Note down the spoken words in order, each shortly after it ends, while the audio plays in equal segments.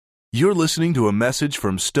You're listening to a message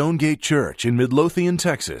from Stonegate Church in Midlothian,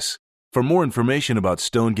 Texas. For more information about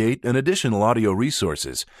Stonegate and additional audio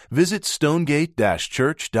resources, visit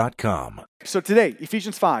stonegate-church.com. So today,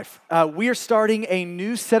 Ephesians 5, we are starting a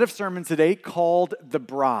new set of sermons today called The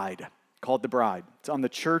Bride. It's on the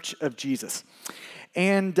Church of Jesus.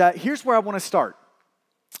 And here's where I want to start.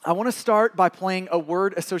 I want to start by playing a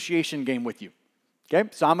word association game with you. Okay,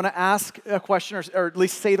 so I'm going to ask a question or at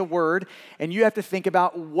least say the word, and you have to think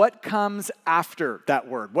about what comes after that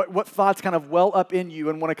word. What thoughts kind of well up in you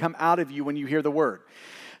and want to come out of you when you hear the word.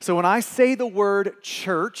 So when I say the word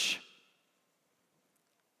church,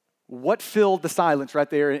 what filled the silence right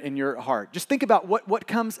there in your heart? Just think about what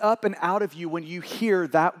comes up and out of you when you hear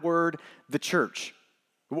that word, the church.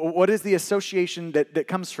 What is the association that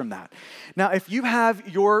comes from that? Now, if you have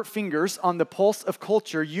your fingers on the pulse of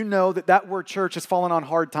culture, you know that word church has fallen on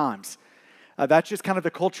hard times. That's just kind of the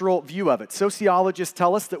cultural view of it. Sociologists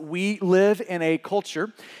tell us that we live in a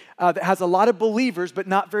culture that has a lot of believers, but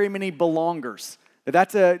not very many belongers.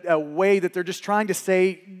 That's a way that they're just trying to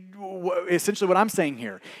say, essentially what I'm saying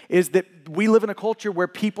here, is that we live in a culture where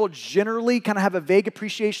people generally kind of have a vague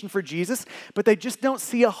appreciation for Jesus, but they just don't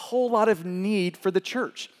see a whole lot of need for the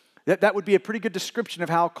church. That would be a pretty good description of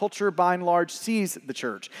how culture, by and large, sees the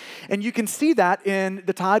church. And you can see that in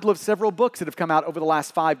the title of several books that have come out over the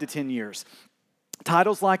last 5 to 10 years.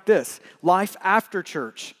 Titles like this: Life After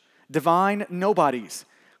Church, Divine Nobodies,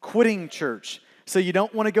 Quitting Church, So You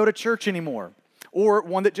Don't Want to Go to Church Anymore. Or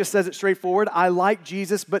one that just says it straightforward: I like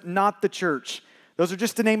Jesus, but not the church. Those are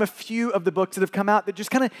just to name a few of the books that have come out that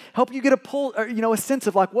just kind of help you get a sense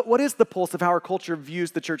of like what is the pulse of how our culture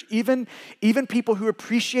views the church. Even people who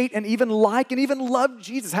appreciate and even like and even love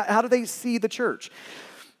Jesus, how do they see the church?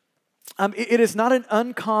 It is not an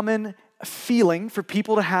uncommon feeling for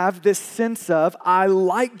people to have this sense of, I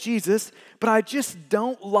like Jesus, but I just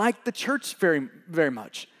don't like the church very, very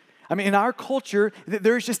much. I mean, in our culture,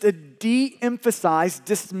 there's just a de-emphasized,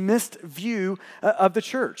 dismissed view of the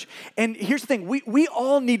church. And here's the thing, we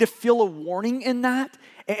all need to feel a warning in that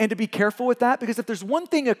and to be careful with that, because if there's one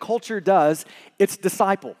thing a culture does, it's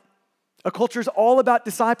disciple. A culture is all about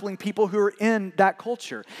discipling people who are in that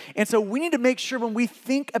culture. And so we need to make sure when we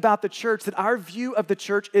think about the church that our view of the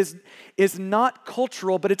church is not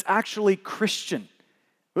cultural, but it's actually Christian.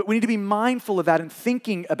 But we need to be mindful of that and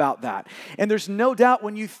thinking about that. And there's no doubt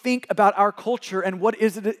when you think about our culture and what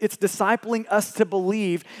is it it's discipling us to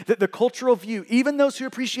believe, that the cultural view, even those who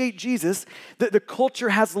appreciate Jesus, that the culture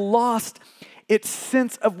has lost its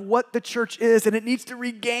sense of what the church is, and it needs to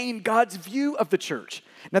regain God's view of the church.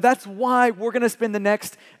 Now that's why we're going to spend the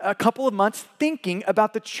next couple of months thinking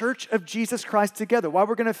about the church of Jesus Christ together, why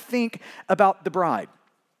we're going to think about the bride.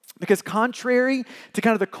 Because contrary to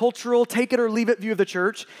kind of the cultural take it or leave it view of the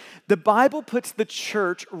church, the Bible puts the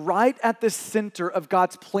church right at the center of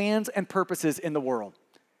God's plans and purposes in the world.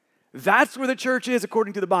 That's where the church is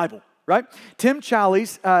according to the Bible, right? Tim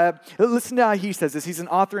Challies, listen to how he says this. He's an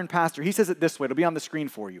author and pastor. He says it this way. It'll be on the screen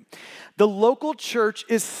for you. The local church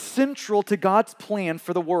is central to God's plan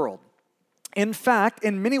for the world. In fact,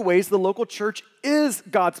 in many ways, the local church is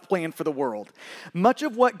God's plan for the world. Much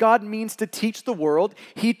of what God means to teach the world,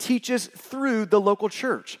 He teaches through the local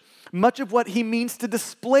church. Much of what He means to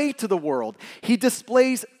display to the world, He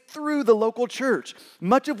displays through the local church.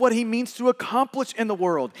 Much of what He means to accomplish in the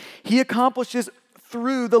world, He accomplishes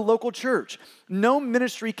through the local church. No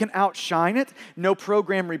ministry can outshine it. No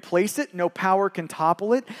program replace it. No power can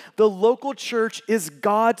topple it. The local church is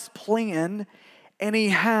God's plan, and He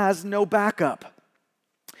has no backup.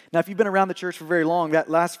 Now, if you've been around the church for very long,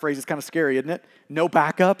 that last phrase is kind of scary, isn't it? No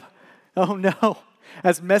backup? Oh no.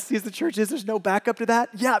 As messy as the church is, there's no backup to that?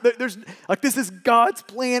 Yeah, there's this is God's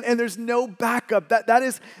plan and there's no backup. That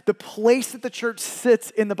is the place that the church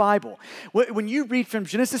sits in the Bible. When you read from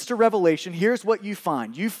Genesis to Revelation, here's what you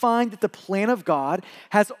find. You find that the plan of God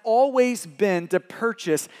has always been to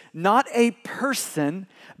purchase not a person,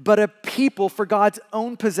 but a people for God's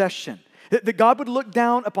own possession. That God would look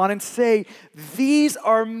down upon and say, these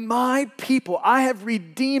are my people. I have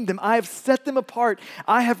redeemed them. I have set them apart.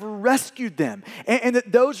 I have rescued them. And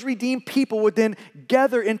that those redeemed people would then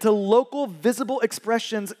gather into local visible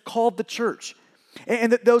expressions called the church.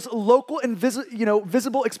 And that those local and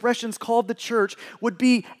visible expressions called the church would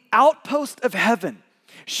be outposts of heaven,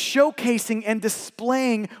 showcasing and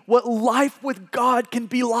displaying what life with God can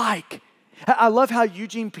be like. I love how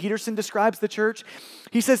Eugene Peterson describes the church.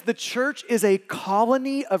 He says the church is a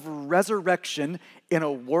colony of resurrection in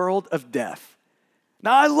a world of death.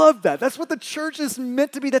 Now, I love that. That's what the church is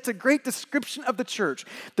meant to be. That's a great description of the church.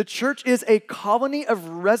 The church is a colony of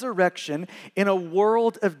resurrection in a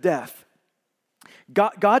world of death.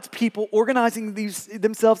 God's people organizing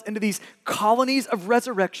themselves into these colonies of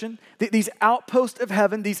resurrection, these outposts of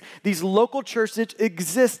heaven, these local churches that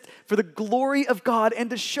exist for the glory of God and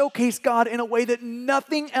to showcase God in a way that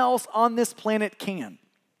nothing else on this planet can.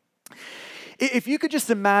 If you could just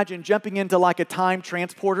imagine jumping into like a time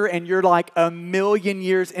transporter and you're like 1,000,000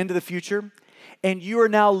 years into the future, and you are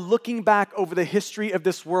now looking back over the history of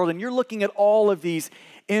this world, and you're looking at all of these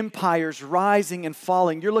empires rising and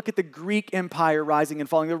falling. You look at the Greek Empire rising and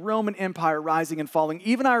falling, the Roman Empire rising and falling,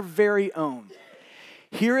 even our very own.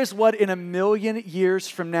 Here is what in 1,000,000 years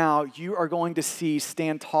from now you are going to see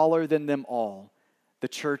stand taller than them all, the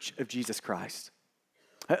Church of Jesus Christ.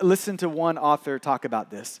 Listen to one author talk about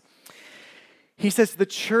this. He says, the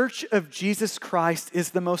Church of Jesus Christ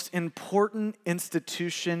is the most important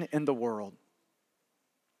institution in the world.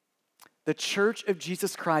 The Church of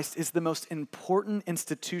Jesus Christ is the most important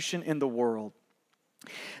institution in the world.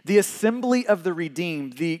 The assembly of the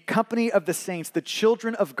redeemed, the company of the saints, the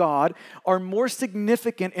children of God are more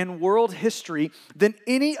significant in world history than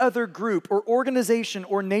any other group or organization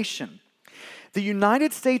or nation. The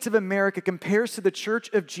United States of America compares to the Church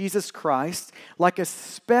of Jesus Christ like a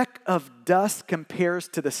speck of dust compares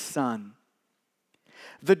to the sun.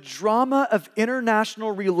 The drama of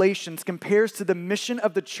international relations compares to the mission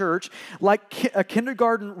of the church like a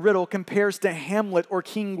kindergarten riddle compares to Hamlet or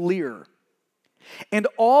King Lear. And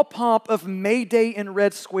all pomp of May Day in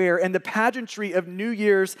Red Square and the pageantry of New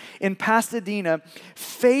Year's in Pasadena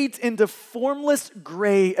fades into formless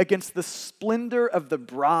gray against the splendor of the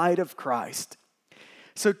bride of Christ.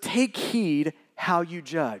 So take heed how you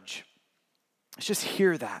judge. Let's just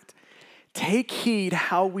hear that. Take heed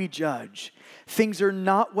how we judge. Things are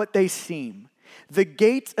not what they seem. The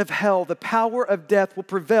gates of hell, the power of death will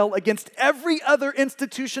prevail against every other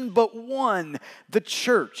institution but one, the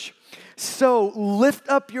church. So lift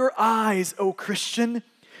up your eyes, O Christian.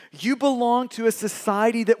 You belong to a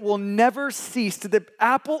society that will never cease, to the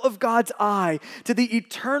apple of God's eye, to the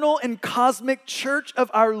eternal and cosmic church of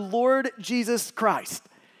our Lord Jesus Christ.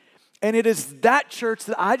 And it is that church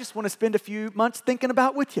that I just want to spend a few months thinking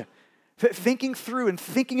about with you. Thinking through and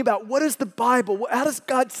thinking about what is the Bible? How does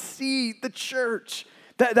God see the church?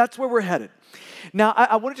 That's where we're headed. Now,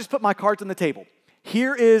 I want to just put my cards on the table.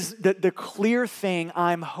 Here is the clear thing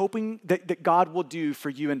I'm hoping that God will do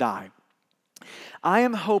for you and I. I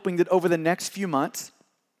am hoping that over the next few months,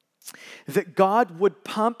 that God would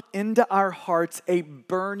pump into our hearts a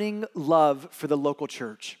burning love for the local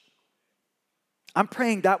church. I'm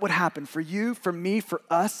praying that would happen for you, for me, for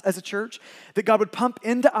us as a church, that God would pump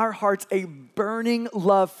into our hearts a burning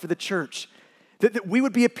love for the church, that we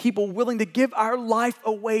would be a people willing to give our life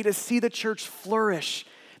away to see the church flourish,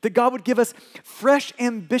 that God would give us fresh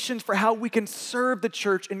ambitions for how we can serve the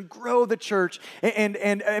church and grow the church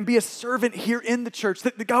and be a servant here in the church,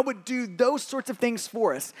 that God would do those sorts of things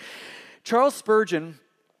for us. Charles Spurgeon,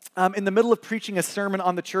 in the middle of preaching a sermon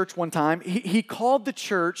on the church one time, he called the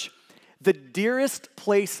church the dearest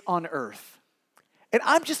place on earth. And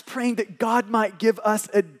I'm just praying that God might give us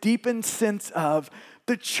a deepened sense of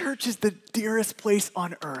the church is the dearest place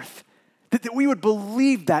on earth. That we would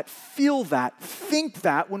believe that, feel that, think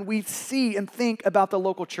that when we see and think about the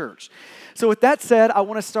local church. So with that said, I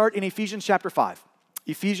want to start in Ephesians chapter 5.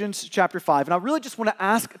 Ephesians chapter 5. And I really just want to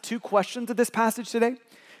ask two questions of this passage today.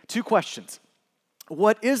 Two questions.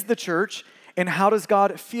 What is the church and how does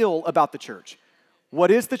God feel about the church? What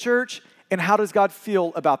is the church and how does God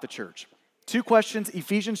feel about the church? Two questions,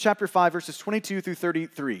 Ephesians chapter 5, verses 22 through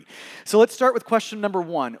 33. So let's start with question number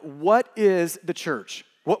one. What is the church?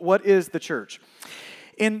 What is the church?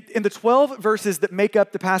 In the 12 verses that make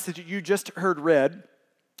up the passage that you just heard read,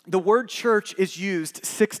 the word church is used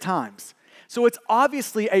 6 times. So it's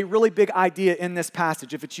obviously a really big idea in this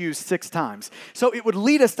passage if it's used 6 times. So it would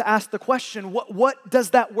lead us to ask the question, what does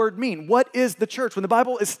that word mean? What is the church? When the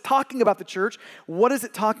Bible is talking about the church, what is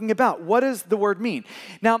it talking about? What does the word mean?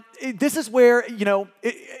 Now, this is where,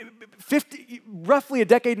 roughly a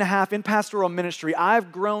decade and a half in pastoral ministry,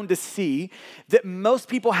 I've grown to see that most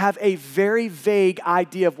people have a very vague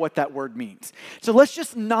idea of what that word means. So let's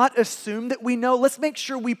just not assume that we know. Let's make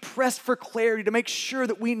sure we press for clarity to make sure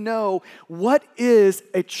that we know what is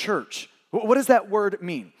a church. What does that word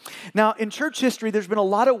mean? Now, in church history, there's been a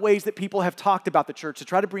lot of ways that people have talked about the church to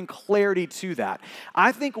try to bring clarity to that.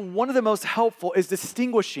 I think one of the most helpful is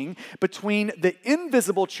distinguishing between the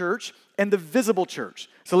invisible church and the visible church.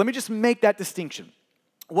 So let me just make that distinction.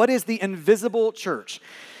 What is the invisible church?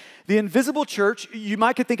 The invisible church, you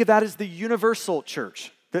might could think of that as the universal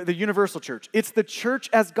church, the universal church. It's the church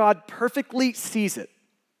as God perfectly sees it.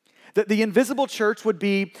 The invisible church would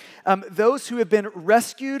be those who have been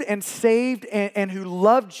rescued and saved and who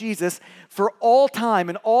love Jesus for all time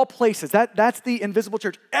and all places. That's the invisible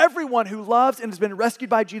church. Everyone who loves and has been rescued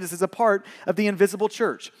by Jesus is a part of the invisible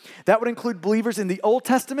church. That would include believers in the Old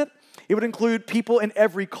Testament. It would include people in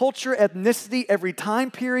every culture, ethnicity, every time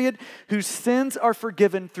period whose sins are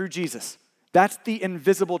forgiven through Jesus. That's the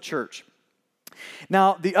invisible church.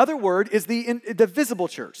 Now, the other word is the visible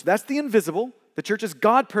church. That's the invisible. The church as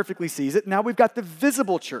God perfectly sees it. Now we've got the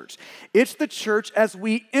visible church. It's the church as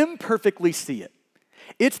we imperfectly see it.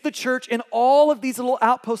 It's the church in all of these little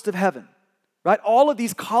outposts of heaven, right? All of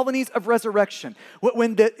these colonies of resurrection.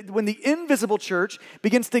 When the invisible church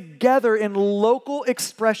begins to gather in local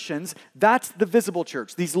expressions, that's the visible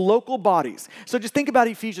church, these local bodies. So just think about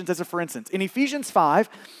Ephesians as a for instance. In Ephesians 5,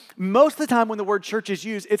 most of the time when the word church is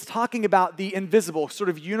used, it's talking about the invisible, sort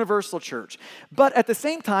of universal church. But at the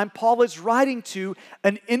same time, Paul is writing to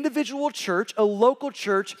an individual church, a local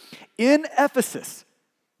church in Ephesus.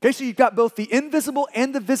 Okay, so you've got both the invisible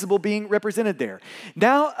and the visible being represented there.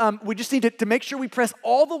 Now, we just need to make sure we press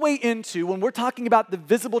all the way into, when we're talking about the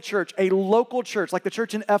visible church, a local church, like the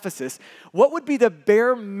church in Ephesus, what would be the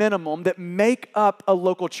bare minimum that make up a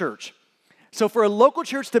local church? So for a local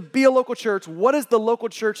church to be a local church, what does the local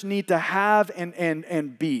church need to have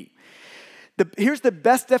and be? Here's the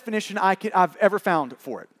best definition I've ever found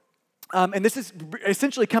for it. And this is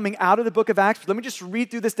essentially coming out of the book of Acts. Let me just read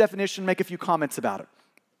through this definition and make a few comments about it.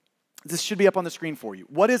 This should be up on the screen for you.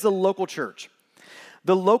 What is a local church?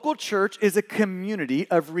 The local church is a community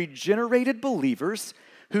of regenerated believers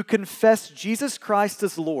who confess Jesus Christ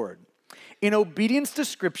as Lord. In obedience to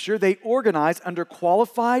Scripture, they organize under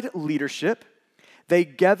qualified leadership. They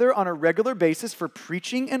gather on a regular basis for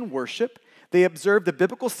preaching and worship. They observe the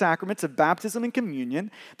biblical sacraments of baptism and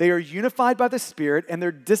communion. They are unified by the Spirit, and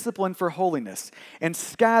they're disciplined for holiness, and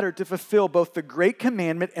scattered to fulfill both the Great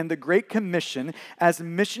Commandment and the Great Commission as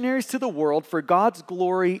missionaries to the world for God's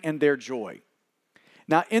glory and their joy.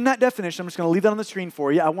 Now, in that definition, I'm just going to leave that on the screen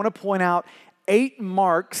for you. I want to point out 8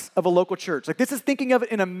 marks of a local church. Like, this is thinking of it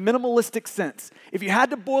in a minimalistic sense. If you had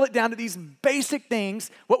to boil it down to these basic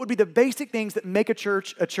things, what would be the basic things that make a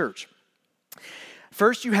church a church?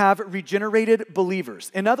 First, you have regenerated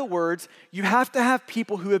believers. In other words, you have to have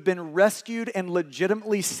people who have been rescued and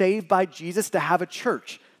legitimately saved by Jesus to have a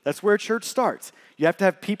church. That's where a church starts. You have to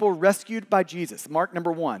have people rescued by Jesus. Mark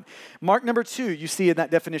number 1. Mark number 2, you see in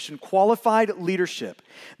that definition, qualified leadership.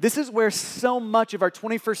 This is where so much of our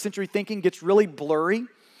 21st century thinking gets really blurry.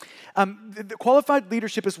 The qualified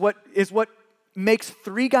leadership is what makes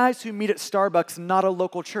 3 guys who meet at Starbucks not a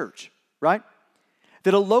local church, right?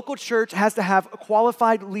 That a local church has to have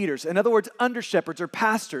qualified leaders, in other words, under-shepherds or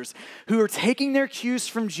pastors who are taking their cues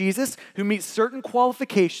from Jesus, who meet certain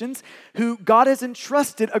qualifications, who God has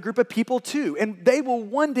entrusted a group of people to, and they will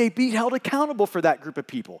one day be held accountable for that group of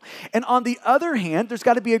people. And on the other hand, there's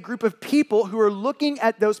got to be a group of people who are looking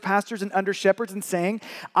at those pastors and under-shepherds and saying,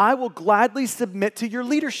 I will gladly submit to your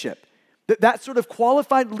leadership. That sort of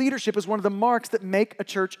qualified leadership is one of the marks that make a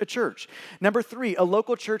church a church. Number 3, a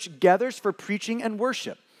local church gathers for preaching and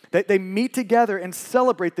worship. They meet together and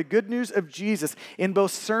celebrate the good news of Jesus in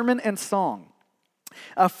both sermon and song.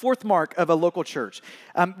 A 4th mark of a local church.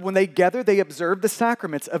 When they gather, they observe the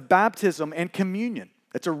sacraments of baptism and communion.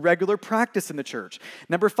 That's a regular practice in the church.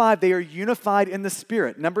 Number 5, they are unified in the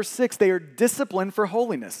Spirit. Number 6, they are disciplined for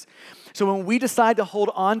holiness. So when we decide to hold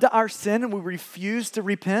on to our sin and we refuse to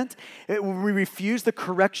repent, when we refuse the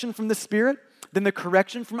correction from the Spirit, then the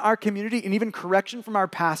correction from our community and even correction from our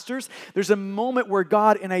pastors, there's a moment where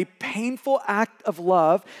God, in a painful act of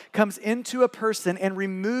love, comes into a person and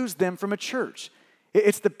removes them from a church.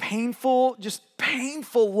 It's the painful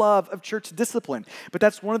love of church discipline. But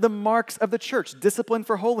that's one of the marks of the church, discipline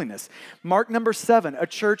for holiness. Mark number 7, a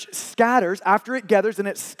church scatters, after it gathers, and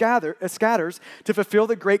it scatters to fulfill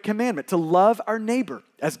the great commandment, to love our neighbor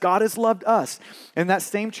as God has loved us. And that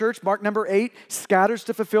same church, Mark number 8, scatters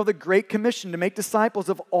to fulfill the great commission to make disciples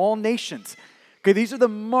of all nations. Okay, these are the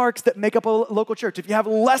marks that make up a local church. If you have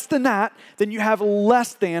less than that, then you have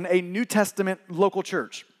less than a New Testament local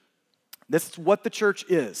church. This is what the church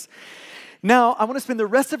is. Now, I want to spend the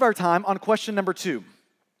rest of our time on question number 2.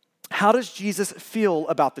 How does Jesus feel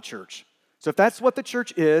about the church? So if that's what the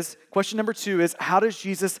church is, question number 2 is, how does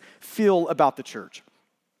Jesus feel about the church?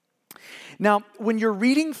 Now, when you're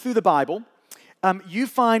reading through the Bible, you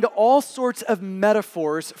find all sorts of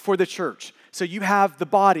metaphors for the church. So you have the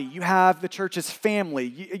body, you have the church as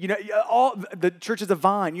family, all the church as a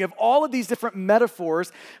vine. You have all of these different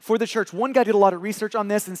metaphors for the church. One guy did a lot of research on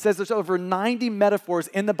this and says there's over 90 metaphors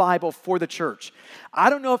in the Bible for the church. I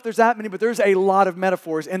don't know if there's that many, but there's a lot of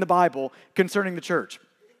metaphors in the Bible concerning the church.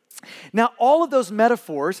 Now, all of those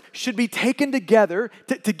metaphors should be taken together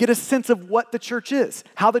to get a sense of what the church is,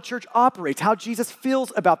 how the church operates, how Jesus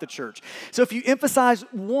feels about the church. So if you emphasize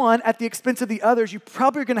one at the expense of the others, you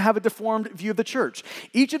probably are going to have a deformed view of the church.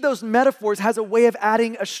 Each of those metaphors has a way of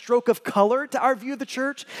adding a stroke of color to our view of the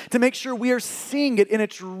church to make sure we are seeing it in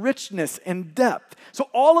its richness and depth. So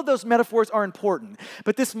all of those metaphors are important.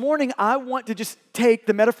 But this morning, I want to just take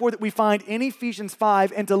the metaphor that we find in Ephesians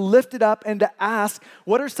 5 and to lift it up and to ask,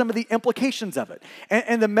 what are some of the implications of it?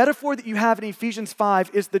 And the metaphor that you have in Ephesians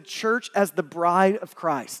 5 is the church as the bride of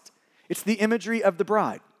Christ. It's the imagery of the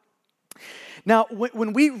bride. Now,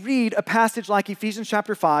 when we read a passage like Ephesians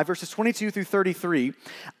chapter 5, verses 22 through 33,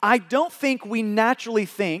 I don't think we naturally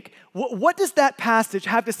think, what does that passage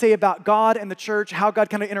have to say about God and the church, how God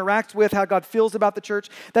kind of interacts with, how God feels about the church?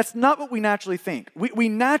 That's not what we naturally think. We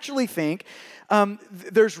naturally think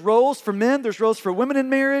there's roles for men, there's roles for women in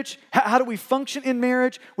marriage. How do we function in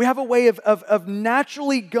marriage? We have a way of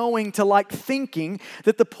naturally going to like thinking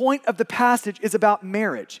that the point of the passage is about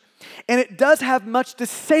marriage. And it does have much to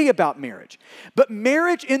say about marriage. But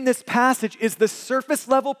marriage in this passage is the surface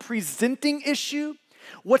level presenting issue.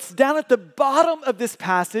 What's down at the bottom of this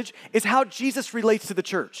passage is how Jesus relates to the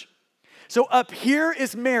church. So up here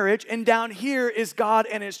is marriage, and down here is God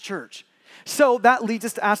and his church. So that leads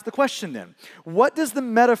us to ask the question then, what does the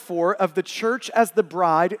metaphor of the church as the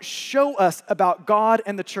bride show us about God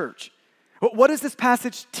and the church? What is this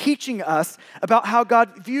passage teaching us about how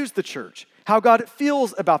God views the church? How God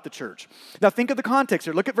feels about the church? Now think of the context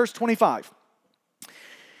here. Look at verse 25.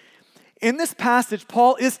 In this passage,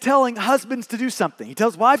 Paul is telling husbands to do something. He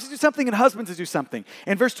tells wives to do something and husbands to do something.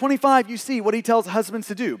 In verse 25, you see what he tells husbands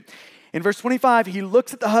to do. In verse 25, he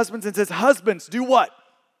looks at the husbands and says, husbands, do what?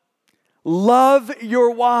 Love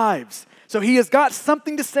your wives. So he has got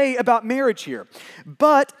something to say about marriage here.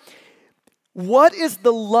 But what is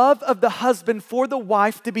the love of the husband for the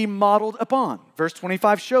wife to be modeled upon? Verse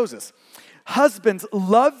 25 shows us. Husbands,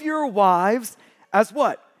 love your wives as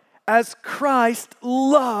what? As Christ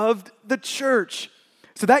loved the church.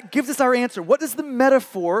 So that gives us our answer. What does the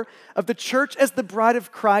metaphor of the church as the bride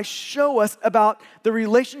of Christ show us about the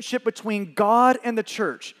relationship between God and the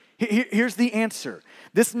church? Here's the answer.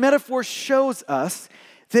 This metaphor shows us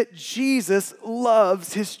that Jesus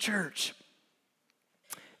loves his church.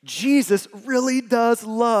 Jesus really does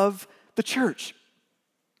love the church.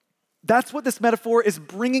 That's what this metaphor is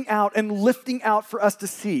bringing out and lifting out for us to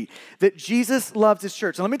see, that Jesus loves his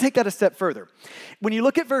church. Now, let me take that a step further. When you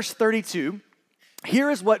look at verse 32, here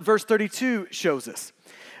is what verse 32 shows us.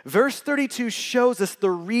 Verse 32 shows us the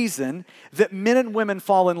reason that men and women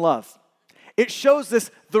fall in love. It shows us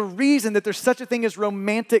the reason that there's such a thing as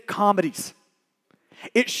romantic comedies.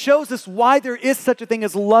 It shows us why there is such a thing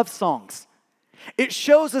as love songs. It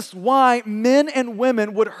shows us why men and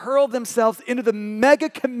women would hurl themselves into the mega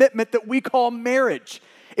commitment that we call marriage.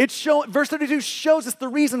 Verse 32 shows us the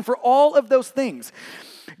reason for all of those things.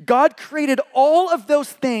 God created all of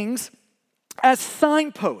those things as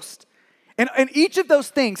signposts. And each of those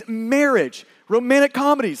things, marriage, romantic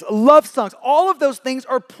comedies, love songs, all of those things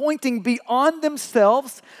are pointing beyond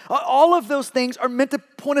themselves. All of those things are meant to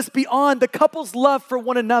point us beyond the couple's love for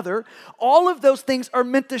one another. All of those things are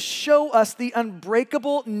meant to show us the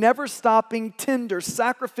unbreakable, never-stopping, tender,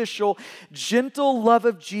 sacrificial, gentle love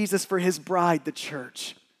of Jesus for his bride, the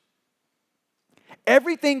church.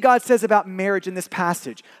 Everything God says about marriage in this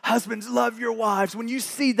passage, husbands, love your wives, when you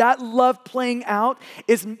see that love playing out,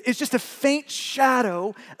 is just a faint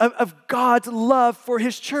shadow of God's love for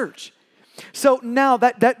his church. So now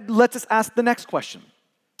that lets us ask the next question.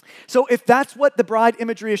 So if that's what the bride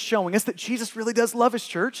imagery is showing us, that Jesus really does love his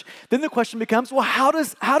church, then the question becomes, well, how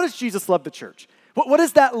does Jesus love the church? What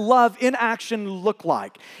does that love in action look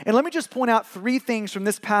like? And let me just point out three things from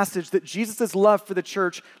this passage that Jesus' love for the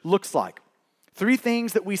church looks like. Three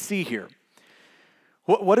things that we see here.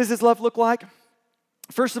 What does his love look like?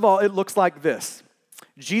 First of all, it looks like this.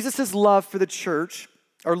 Jesus' love for the church,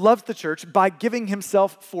 or loves the church by giving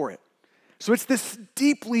himself for it. So it's this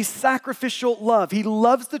deeply sacrificial love. He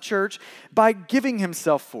loves the church by giving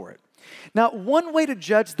himself for it. Now, one way to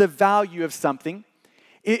judge the value of something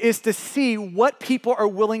is to see what people are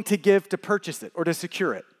willing to give to purchase it or to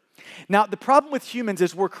secure it. Now, the problem with humans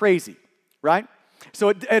is we're crazy, right? So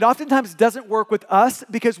it oftentimes doesn't work with us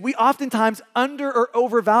because we oftentimes under or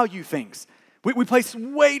overvalue things. We place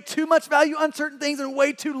way too much value on certain things and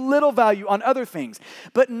way too little value on other things.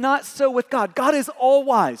 But not so with God. God is all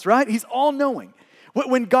wise, right? He's all knowing.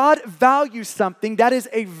 When God values something, that is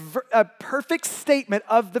a perfect statement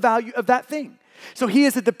of the value of that thing. So he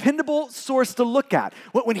is a dependable source to look at.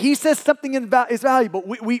 When he says something is valuable,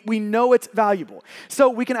 we know it's valuable. So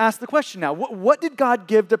we can ask the question now, what did God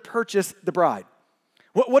give to purchase the bride?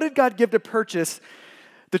 What did God give to purchase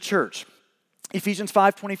the church? Ephesians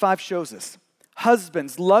 5:25 shows us.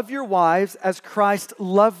 Husbands, love your wives as Christ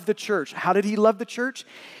loved the church. How did he love the church?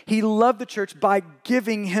 He loved the church by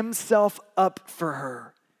giving himself up for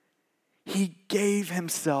her. He gave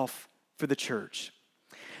himself for the church.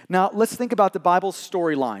 Now, let's think about the Bible's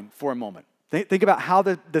storyline for a moment. Think about how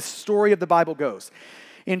the story of the Bible goes.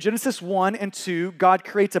 In Genesis 1 and 2, God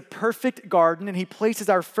creates a perfect garden, and he places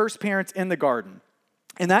our first parents in the garden.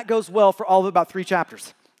 And that goes well for all of about 3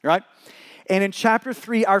 chapters, right? And in chapter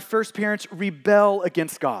 3, our first parents rebel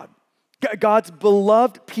against God. God's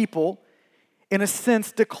beloved people, in a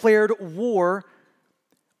sense, declared war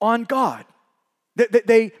on God.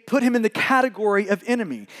 They put him in the category of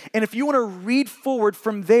enemy. And if you want to read forward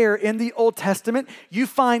from there in the Old Testament, you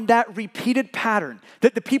find that repeated pattern.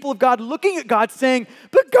 That the people of God looking at God saying,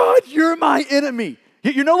 but God, you're my enemy.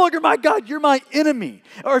 You're no longer my God, you're my enemy.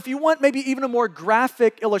 Or if you want maybe even a more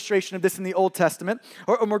graphic illustration of this in the Old Testament,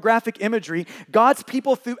 or more graphic imagery, God's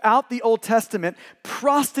people throughout the Old Testament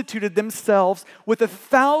prostituted themselves with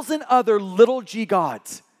 1,000 other little g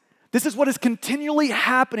gods. This is what is continually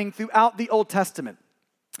happening throughout the Old Testament.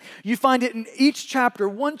 You find it in each chapter,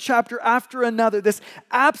 one chapter after another, this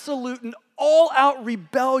absolute and all-out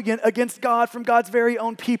rebellion against God from God's very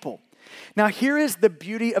own people. Now, here is the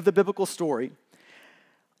beauty of the biblical story.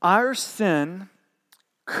 Our sin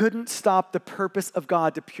couldn't stop the purpose of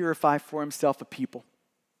God to purify for himself a people.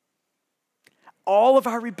 All of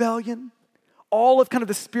our rebellion, all of kind of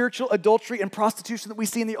the spiritual adultery and prostitution that we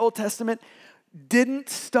see in the Old Testament didn't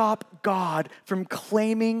stop God from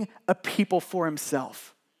claiming a people for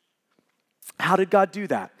himself. How did God do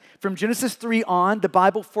that? From Genesis 3 on, the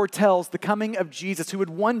Bible foretells the coming of Jesus, who would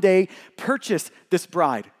one day purchase this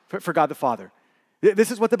bride for God the Father.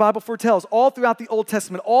 This is what the Bible foretells all throughout the Old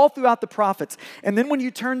Testament, all throughout the prophets. And then when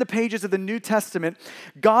you turn the pages of the New Testament,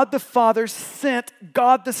 God the Father sent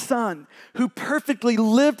God the Son, who perfectly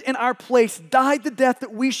lived in our place, died the death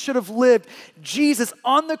that we should have lived. Jesus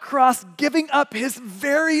on the cross giving up his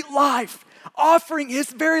very life, offering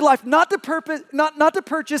his very life, not to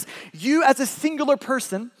purchase you as a singular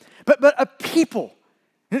person, but a people.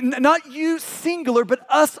 Not you singular, but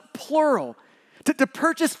us plural. To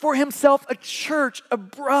purchase for himself a church, a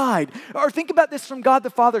bride. Or think about this from God the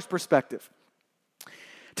Father's perspective.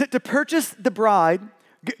 To purchase the bride,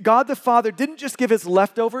 God the Father didn't just give his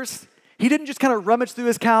leftovers. He didn't just kind of rummage through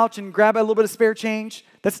his couch and grab a little bit of spare change.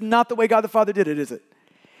 That's not the way God the Father did it, is it?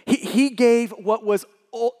 He gave what was,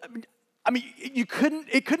 it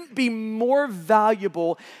couldn't be more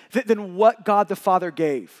valuable than what God the Father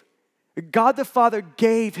gave. God the Father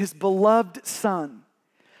gave his beloved Son,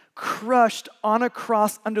 crushed on a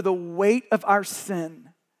cross under the weight of our sin.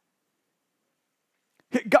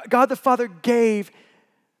 God the Father gave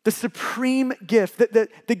the supreme gift,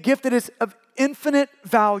 the gift that is of infinite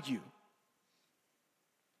value.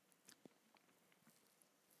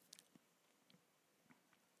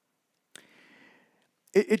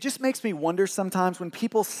 It just makes me wonder sometimes when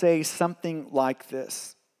people say something like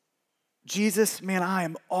this. Jesus, man, I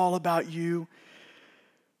am all about you.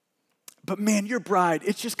 But man, your bride,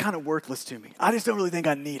 it's just kind of worthless to me. I just don't really think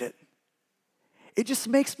I need it. It just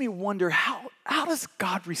makes me wonder, how does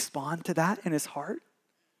God respond to that in his heart?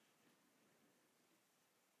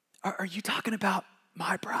 Are you talking about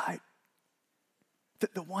my bride?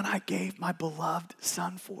 The one I gave my beloved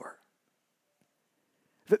Son for?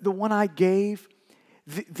 The one I gave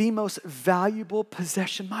the most valuable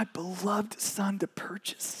possession, my beloved Son, to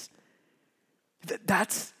purchase?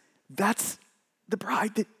 That's the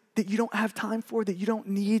bride that you don't have time for, that you don't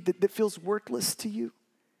need, that feels worthless to you.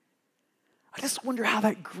 I just wonder how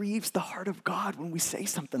that grieves the heart of God when we say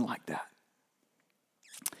something like that.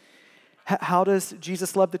 How does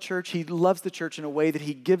Jesus love the church? He loves the church in a way that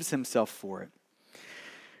he gives himself for it.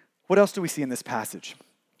 What else do we see in this passage?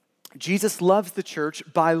 Jesus loves the church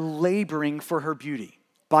by laboring for her beauty.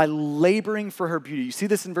 By laboring for her beauty. You see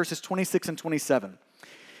this in verses 26 and 27.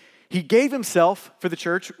 He gave himself for the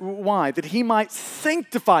church. Why? That he might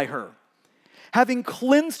sanctify her, having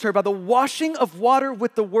cleansed her by the washing of water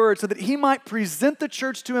with the word, so that he might present the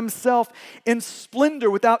church to himself in splendor,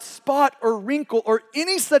 without spot or wrinkle or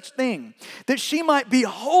any such thing, that she might be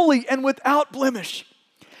holy and without blemish.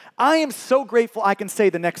 I am so grateful I can say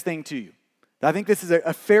the next thing to you. I think this is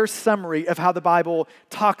a fair summary of how the Bible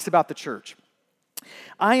talks about the church.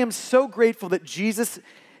 I am so grateful that Jesus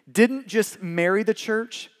didn't just marry the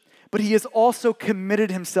church, but he has also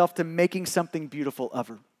committed himself to making something beautiful of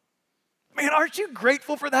her. Man, aren't you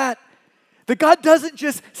grateful for that? That God doesn't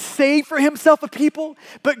just save for himself a people,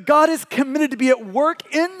 but God is committed to be at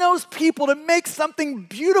work in those people to make something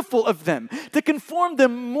beautiful of them, to conform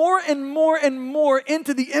them more and more and more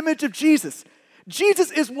into the image of Jesus.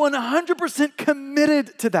 Jesus is 100%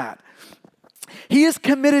 committed to that. He is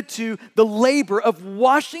committed to the labor of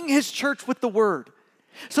washing his church with the word,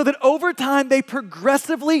 so that over time they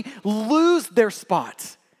progressively lose their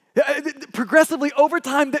spots. Progressively over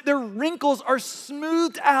time that their wrinkles are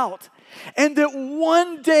smoothed out, and that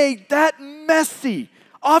one day that messy,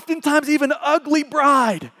 oftentimes even ugly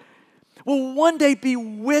bride will one day be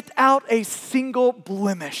without a single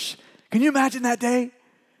blemish. Can you imagine that day?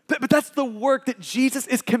 But that's the work that Jesus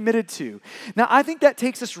is committed to. Now, I think that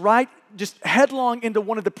takes us right just headlong into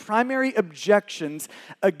one of the primary objections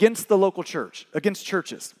against the local church, against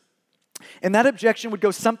churches. And that objection would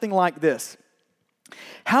go something like this.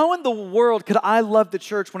 How in the world could I love the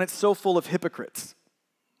church when it's so full of hypocrites?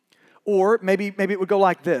 Or maybe it would go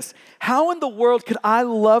like this. How in the world could I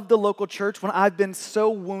love the local church when I've been so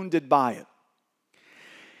wounded by it?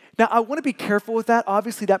 Now, I want to be careful with that.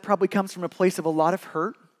 Obviously, that probably comes from a place of a lot of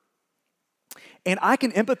hurt. And I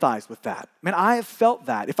can empathize with that. Man, I have felt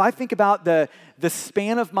that. If I think about the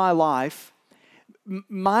span of my life,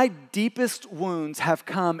 my deepest wounds have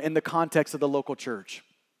come in the context of the local church.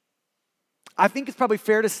 I think it's probably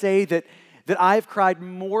fair to say that I've cried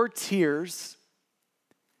more tears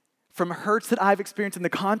from hurts that I've experienced in the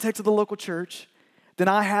context of the local church than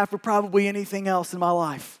I have for probably anything else in my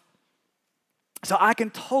life. So I can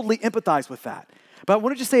totally empathize with that. But I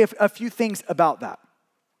want to just say a few things about that.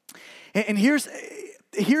 And here's,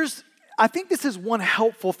 I think this is one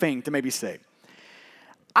helpful thing to maybe say.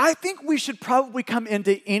 I think we should probably come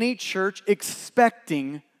into any church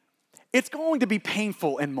expecting it's going to be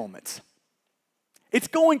painful in moments. It's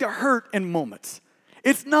going to hurt in moments.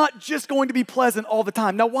 It's not just going to be pleasant all the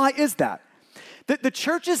time. Now, why is that? The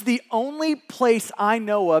church is the only place I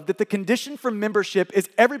know of that the condition for membership is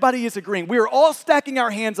everybody is agreeing. We are all stacking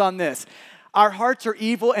our hands on this. Our hearts are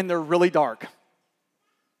evil and they're really dark.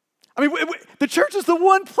 I mean, the church is the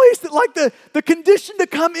one place that like the condition to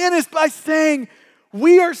come in is by saying,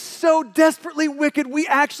 we are so desperately wicked, we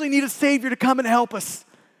actually need a Savior to come and help us.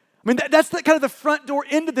 I mean, that's kind of the front door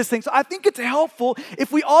into this thing. So I think it's helpful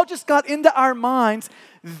if we all just got into our minds,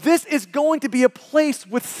 this is going to be a place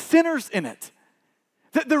with sinners in it.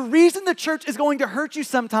 The reason the church is going to hurt you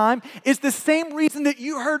sometime is the same reason that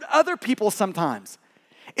you hurt other people sometimes,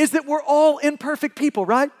 is that we're all imperfect people,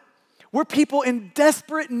 right? We're people in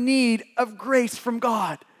desperate need of grace from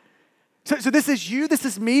God. So this is you, this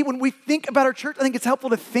is me. When we think about our church, I think it's helpful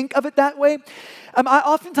to think of it that way. I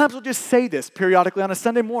oftentimes will just say this periodically on a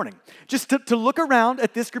Sunday morning, just to look around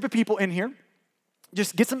at this group of people in here,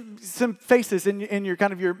 just get some faces in your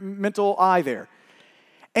kind of your mental eye there.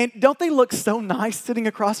 And don't they look so nice sitting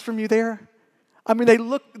across from you there? I mean,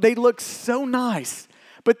 they look so nice.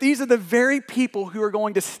 But these are the very people who are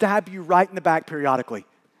going to stab you right in the back periodically.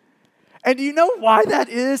 And do you know why that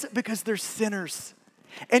is? Because they're sinners.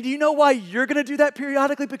 And do you know why you're going to do that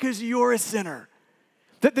periodically? Because you're a sinner.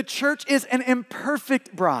 That the church is an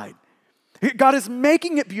imperfect bride. God is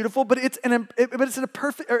making it beautiful, but it's an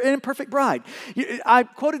imperfect bride. I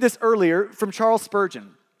quoted this earlier from Charles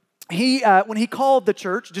Spurgeon. When he called the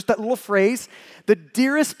church, just that little phrase, the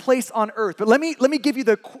dearest place on earth. But let me give you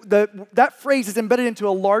that phrase is embedded into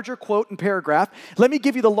a larger quote and paragraph. Let me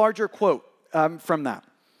give you the larger quote from that.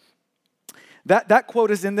 That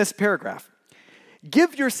quote is in this paragraph.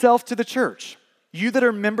 Give yourself to the church. You that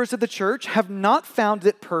are members of the church have not found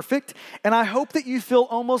it perfect, and I hope that you feel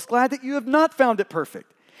almost glad that you have not found it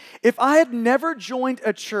perfect. If I had never joined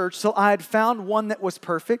a church till I had found one that was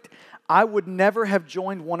perfect, I would never have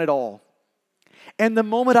joined one at all. And the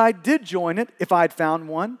moment I did join it, if I had found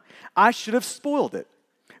one, I should have spoiled it,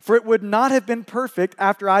 for it would not have been perfect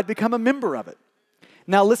after I'd become a member of it.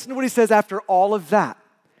 Now listen to what he says after all of that.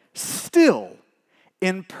 Still,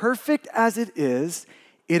 imperfect as it is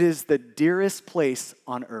the dearest place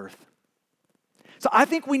on earth. So I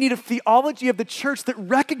think we need a theology of the church that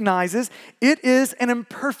recognizes it is an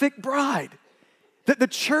imperfect bride. That the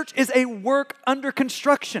church is a work under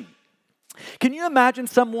construction. Can you imagine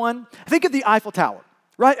someone, think of the Eiffel Tower,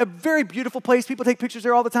 right? A very beautiful place. People take pictures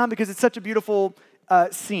there all the time because it's such a beautiful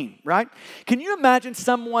scene, right? Can you imagine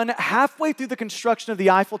someone halfway through the construction of the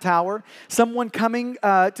Eiffel Tower, someone coming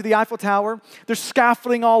to the Eiffel Tower, there's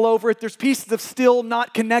scaffolding all over it, there's pieces of steel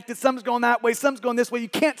not connected, some's going that way, some's going this way, you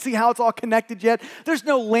can't see how it's all connected yet, there's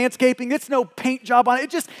no landscaping, there's no paint job on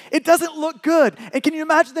it, it doesn't look good. And can you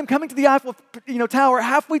imagine them coming to the Eiffel Tower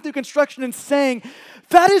halfway through construction and saying,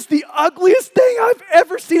 that is the ugliest thing I've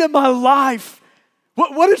ever seen in my life.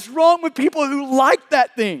 What is wrong with people who like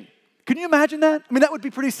that thing? Can you imagine that? I mean, that would be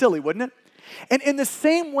pretty silly, wouldn't it? And in the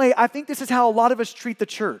same way, I think this is how a lot of us treat the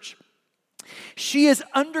church. She is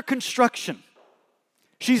under construction.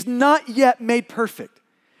 She's not yet made perfect.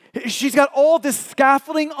 She's got all this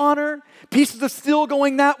scaffolding on her, pieces of steel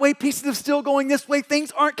going that way, pieces of steel going this way.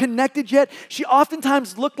 Things aren't connected yet. She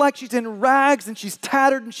oftentimes looks like she's in rags and she's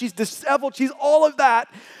tattered and she's disheveled. She's all of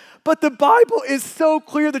that. But the Bible is so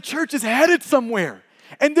clear the church is headed somewhere.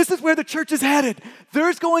 And this is where the church is headed.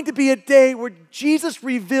 There's going to be a day where Jesus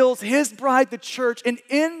reveals his bride, the church, and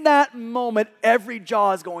in that moment, every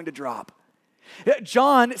jaw is going to drop.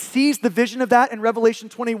 John sees the vision of that in Revelation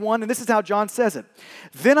 21, and this is how John says it.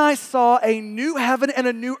 Then I saw a new heaven and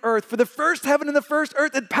a new earth, for the first heaven and the first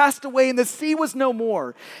earth had passed away, and the sea was no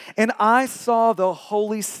more. And I saw the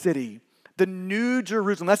holy city, the new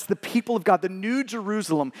Jerusalem, that's the people of God, the new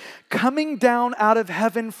Jerusalem, coming down out of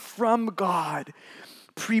heaven from God,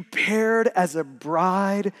 prepared as a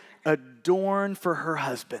bride adorned for her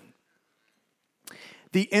husband.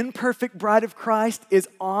 The imperfect bride of Christ is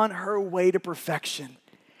on her way to perfection,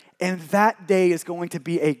 and that day is going to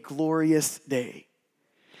be a glorious day.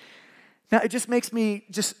 Now, it just makes me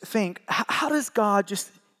just think, how does God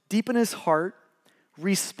just deep in his heart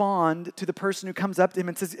respond to the person who comes up to him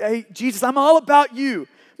and says, hey, Jesus, I'm all about you.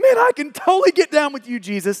 Man, I can totally get down with you,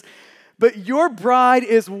 Jesus. But your bride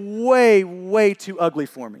is way, way too ugly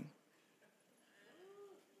for me.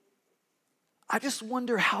 I just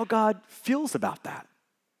wonder how God feels about that.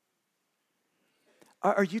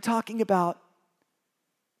 Are you talking about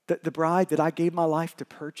the bride that I gave my life to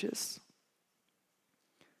purchase?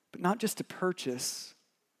 But not just to purchase,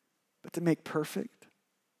 but to make perfect?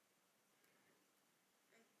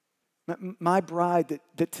 My bride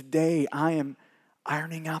that today I am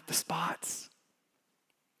ironing out the spots.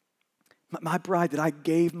 My bride that I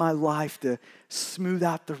gave my life to smooth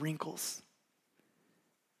out the wrinkles.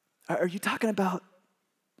 Are you talking about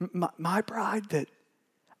my bride that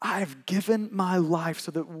I have given my life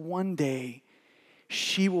so that one day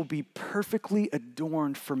she will be perfectly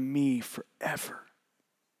adorned for me forever?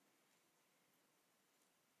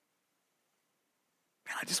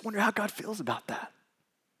 Man, I just wonder how God feels about that.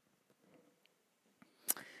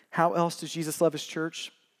 How else does Jesus love his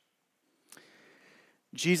church?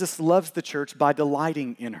 Jesus loves the church by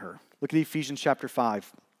delighting in her. Look at Ephesians chapter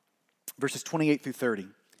 5, verses 28 through 30.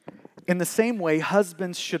 In the same way,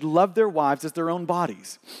 husbands should love their wives as their own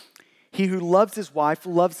bodies. He who loves his wife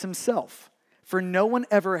loves himself. For no one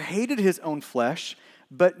ever hated his own flesh,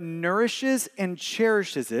 but nourishes and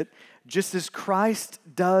cherishes it, just as Christ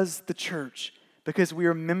does the church, because we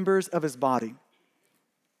are members of his body.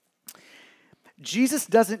 Jesus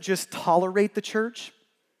doesn't just tolerate the church.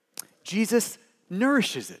 Jesus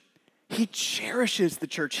nourishes it. He cherishes the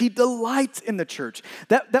church. He delights in the church.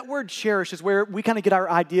 That word cherish is where we kind of get our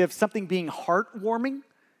idea of something being heartwarming.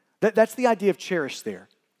 That's the idea of cherish there.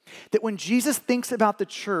 That when Jesus thinks about the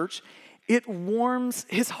church, it warms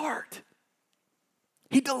his heart.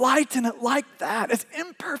 He delights in it like that. As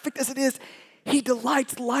imperfect as it is, he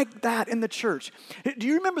delights like that in the church. Do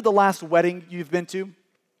you remember the last wedding you've been to?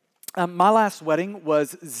 My last wedding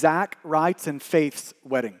was Zach Wright's and Faith's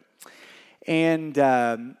wedding. And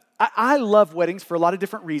I love weddings for a lot of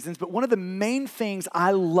different reasons, but one of the main things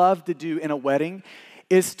I love to do in a wedding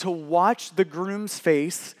is to watch the groom's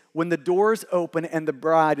face when the doors open and the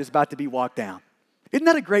bride is about to be walked down. Isn't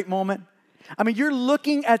that a great moment? I mean, you're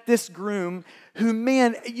looking at this groom who,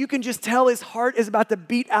 man, you can just tell his heart is about to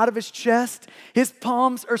beat out of his chest. His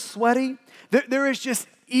palms are sweaty. There is just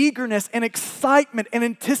eagerness and excitement and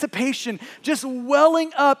anticipation just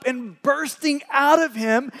welling up and bursting out of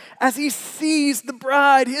him as he sees the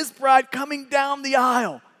bride, his bride, coming down the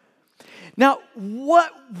aisle. Now,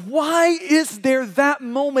 why is there that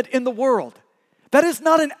moment in the world? That is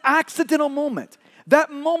not an accidental moment. That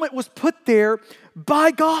moment was put there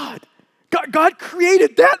by God. God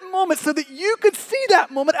created that moment so that you could see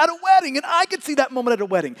that moment at a wedding, and I could see that moment at a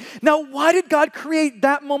wedding. Now, why did God create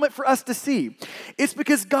that moment for us to see? It's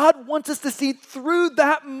because God wants us to see through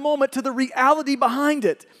that moment to the reality behind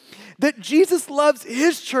it. That Jesus loves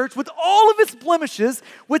his church with all of its blemishes,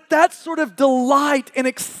 with that sort of delight and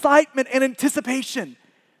excitement and anticipation.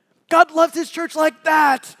 God loves his church like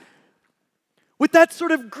that. With that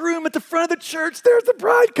sort of groom at the front of the church, there's the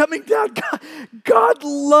bride coming down. God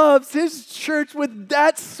loves his church with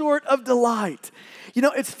that sort of delight. You know,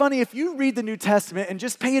 it's funny, if you read the New Testament and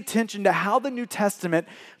just pay attention to how the New Testament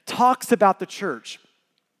talks about the church,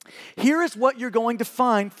 here is what you're going to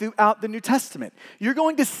find throughout the New Testament. You're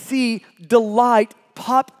going to see delight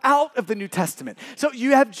pop out of the New Testament. So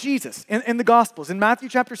you have Jesus in the Gospels. In Matthew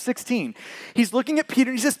chapter 16, he's looking at Peter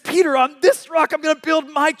and he says, Peter, on this rock I'm going to build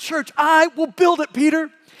my church. I will build it, Peter.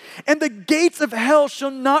 And the gates of hell shall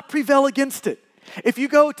not prevail against it. If you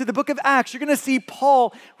go to the book of Acts, you're going to see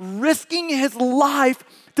Paul risking his life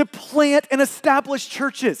to plant and establish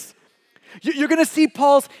churches. You're going to see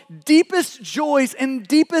Paul's deepest joys and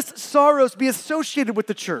deepest sorrows be associated with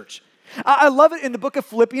the church. I love it in the book of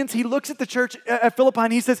Philippians. He looks at the church at Philippi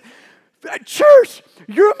and he says, church,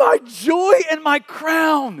 you're my joy and my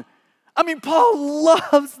crown. I mean, Paul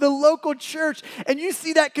loves the local church, and you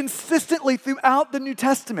see that consistently throughout the New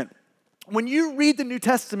Testament. When you read the New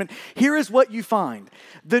Testament, here is what you find.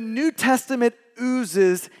 The New Testament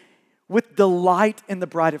oozes with delight in the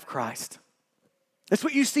bride of Christ. That's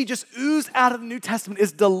what you see just ooze out of the New Testament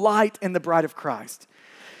is delight in the bride of Christ.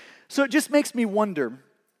 So it just makes me wonder,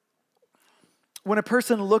 when a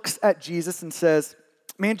person looks at Jesus and says,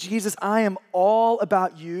 man, Jesus, I am all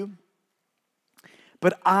about you,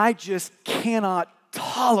 but I just cannot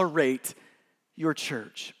tolerate your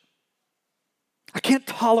church. I can't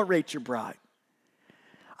tolerate your bride.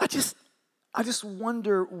 I just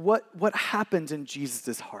wonder what happens in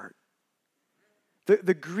Jesus' heart.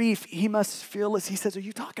 The grief he must feel as he says, are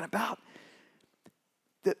you talking about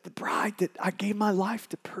the bride that I gave my life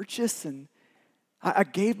to purchase, and I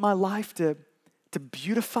gave my life to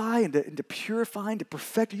beautify and to purify and to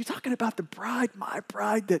perfect? Are you talking about the bride, my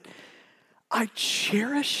bride, that I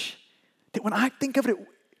cherish? That when I think of it,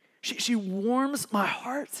 she warms my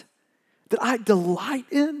heart, that I delight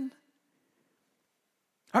in?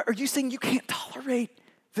 Are you saying you can't tolerate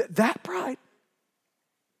that bride?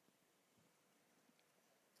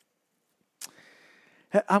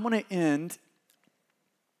 I want to end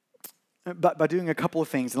by doing a couple of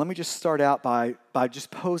things. And let me just start out by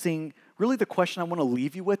just posing really the question I want to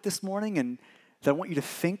leave you with this morning and that I want you to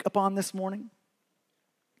think upon this morning.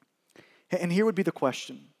 And here would be the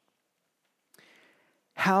question.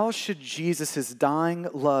 How should Jesus' dying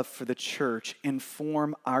love for the church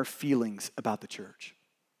inform our feelings about the church?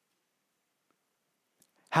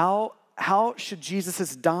 How should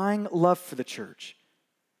Jesus' dying love for the church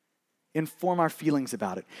inform our feelings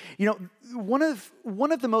about it? You know, one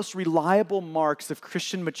of the most reliable marks of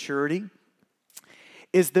Christian maturity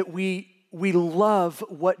is that we love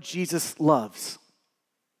what Jesus loves.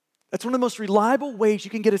 That's one of the most reliable ways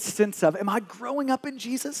you can get a sense of, am I growing up in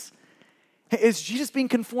Jesus? Is Jesus being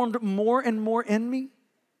conformed more and more in me?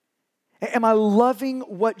 Am I loving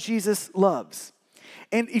what Jesus loves?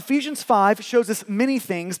 And Ephesians 5 shows us many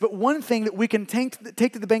things, but one thing that we can take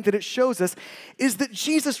to the bank that it shows us is that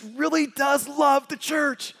Jesus really does love the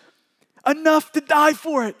church enough to die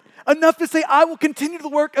for it, enough to say, I will continue the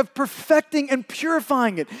work of perfecting and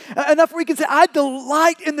purifying it, enough where he can say, I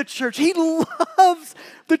delight in the church. He loves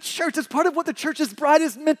the church. It's part of what the church's bride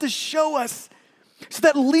is meant to show us. So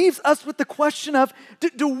that leaves us with the question of,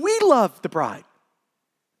 do we love the bride?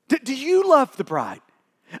 Do you love the bride?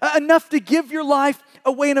 Enough to give your life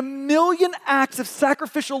away in a million acts of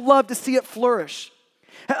sacrificial love to see it flourish.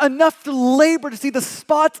 Enough to labor to see the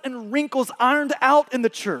spots and wrinkles ironed out in the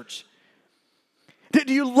church.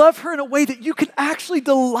 Do you love her in a way that you can actually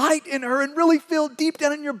delight in her and really feel deep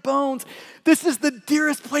down in your bones, this is the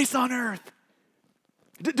dearest place on earth?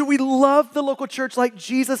 Do we love the local church like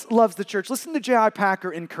Jesus loves the church? Listen to J.I.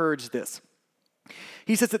 Packer encourage this.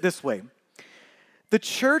 He says it this way. The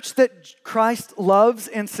church that Christ loves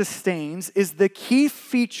and sustains is the key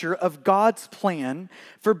feature of God's plan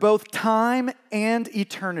for both time and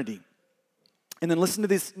eternity. And then listen to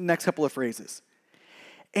these next couple of phrases.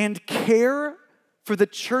 And care for the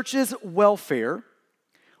church's welfare,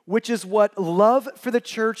 which is what love for the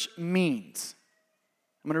church means.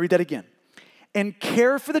 I'm going to read that again. And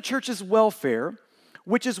care for the church's welfare,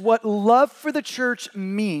 which is what love for the church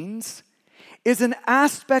means, is an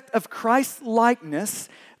aspect of Christ's likeness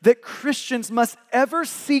that Christians must ever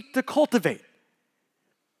seek to cultivate.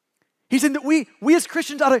 He's saying that we as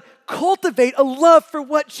Christians ought to cultivate a love for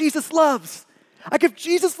what Jesus loves. Like if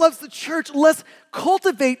Jesus loves the church, let's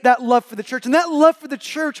cultivate that love for the church. And that love for the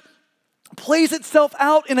church plays itself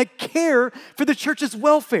out in a care for the church's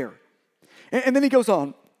welfare. And then he goes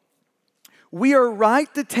on. We are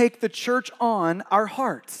right to take the church on our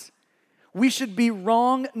hearts. We should be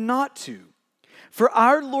wrong not to. For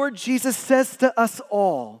our Lord Jesus says to us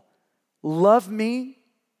all, love me,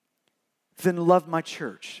 then love my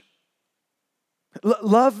church.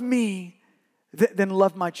 Love me, then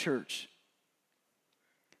love my church.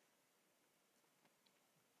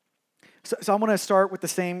 So I want to start with the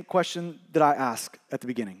same question that I asked at the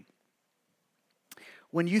beginning.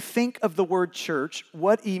 When you think of the word church,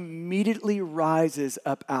 what immediately rises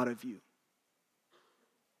up out of you?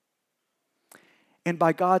 And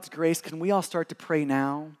by God's grace, can we all start to pray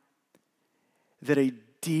now that a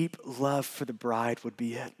deep love for the bride would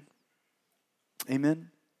be it?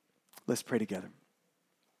 Amen? Let's pray together.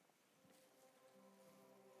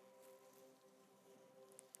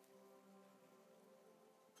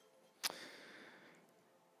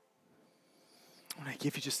 I want to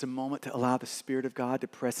give you just a moment to allow the Spirit of God to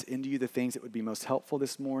press into you the things that would be most helpful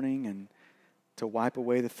this morning and to wipe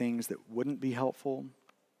away the things that wouldn't be helpful.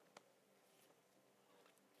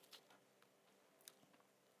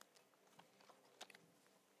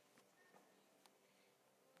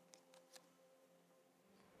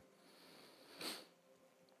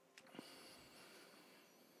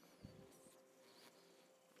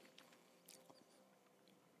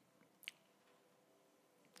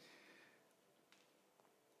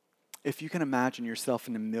 If you can imagine yourself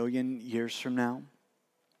in 1,000,000 years from now,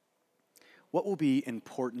 what will be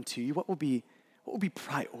important to you? What will be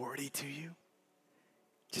priority to you?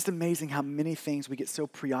 Just amazing how many things we get so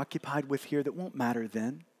preoccupied with here that won't matter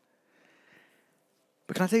then.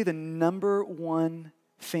 But can I tell you the number one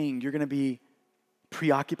thing you're going to be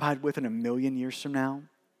preoccupied with in 1,000,000 years from now?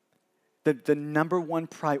 The number one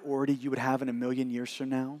priority you would have in 1,000,000 years from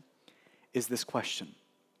now is this question.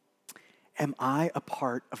 Am I a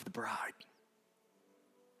part of the bride?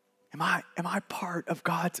 Am I part of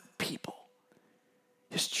God's people?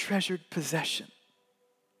 His treasured possession.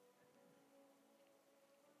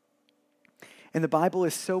 And the Bible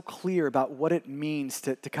is so clear about what it means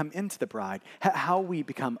to come into the bride, how we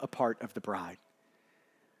become a part of the bride.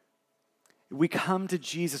 We come to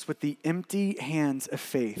Jesus with the empty hands of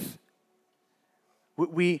faith.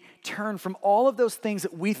 We turn from all of those things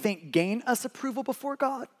that we think gain us approval before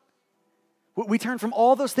God. We turn from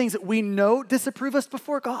all those things that we know disapprove us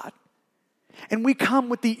before God. And we come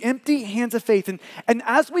with the empty hands of faith. And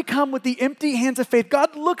as we come with the empty hands of faith,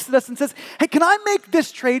 God looks at us and says, hey, can I make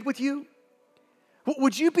this trade with you?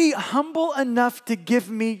 Would you be humble enough to give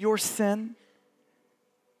me your sin?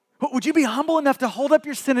 Would you be humble enough to hold up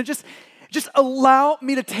your sin and just allow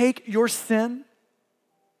me to take your sin?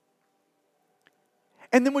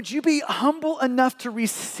 And then would you be humble enough to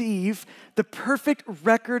receive the perfect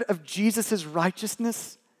record of Jesus'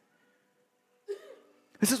 righteousness?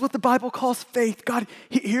 This is what the Bible calls faith. God,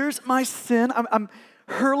 here's my sin. I'm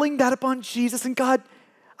hurling that upon Jesus. And God,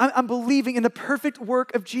 I'm believing in the perfect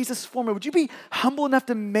work of Jesus for me. Would you be humble enough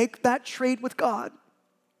to make that trade with God?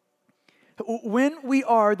 When we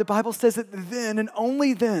are, the Bible says that then and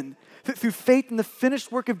only then, through faith in the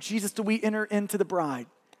finished work of Jesus, do we enter into the bride.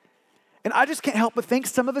 And I just can't help but think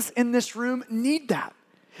some of us in this room need that.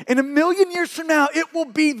 In 1,000,000 years from now, it will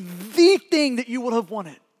be the thing that you will have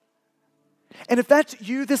wanted. And if that's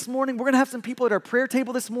you this morning, we're going to have some people at our prayer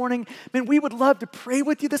table this morning. Man, we would love to pray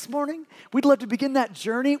with you this morning. We'd love to begin that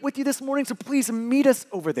journey with you this morning, so please meet us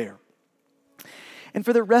over there. And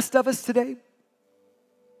for the rest of us today,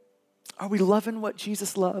 are we loving what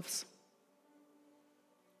Jesus loves?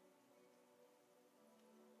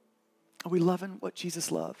 Are we loving what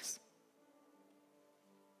Jesus loves?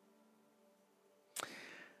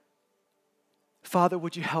 Father,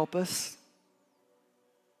 would you help us?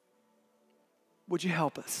 Would you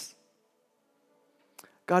help us?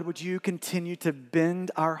 God, would you continue to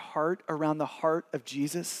bend our heart around the heart of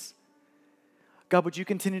Jesus? God, would you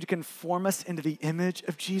continue to conform us into the image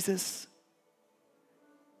of Jesus?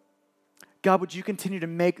 God, would you continue to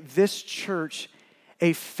make this church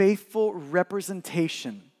a faithful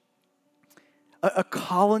representation, a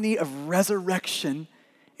colony of resurrection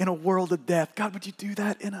in a world of death? God, would you do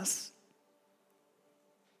that in us?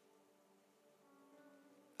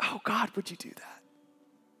 Oh, God, would you do that?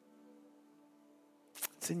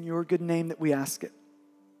 It's in your good name that we ask it.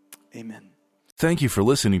 Amen. Thank you for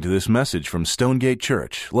listening to this message from Stonegate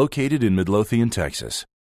Church, located in Midlothian, Texas.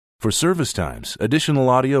 For service times, additional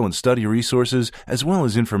audio and study resources, as well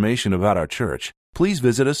as information about our church, please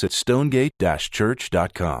visit us at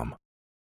stonegate-church.com.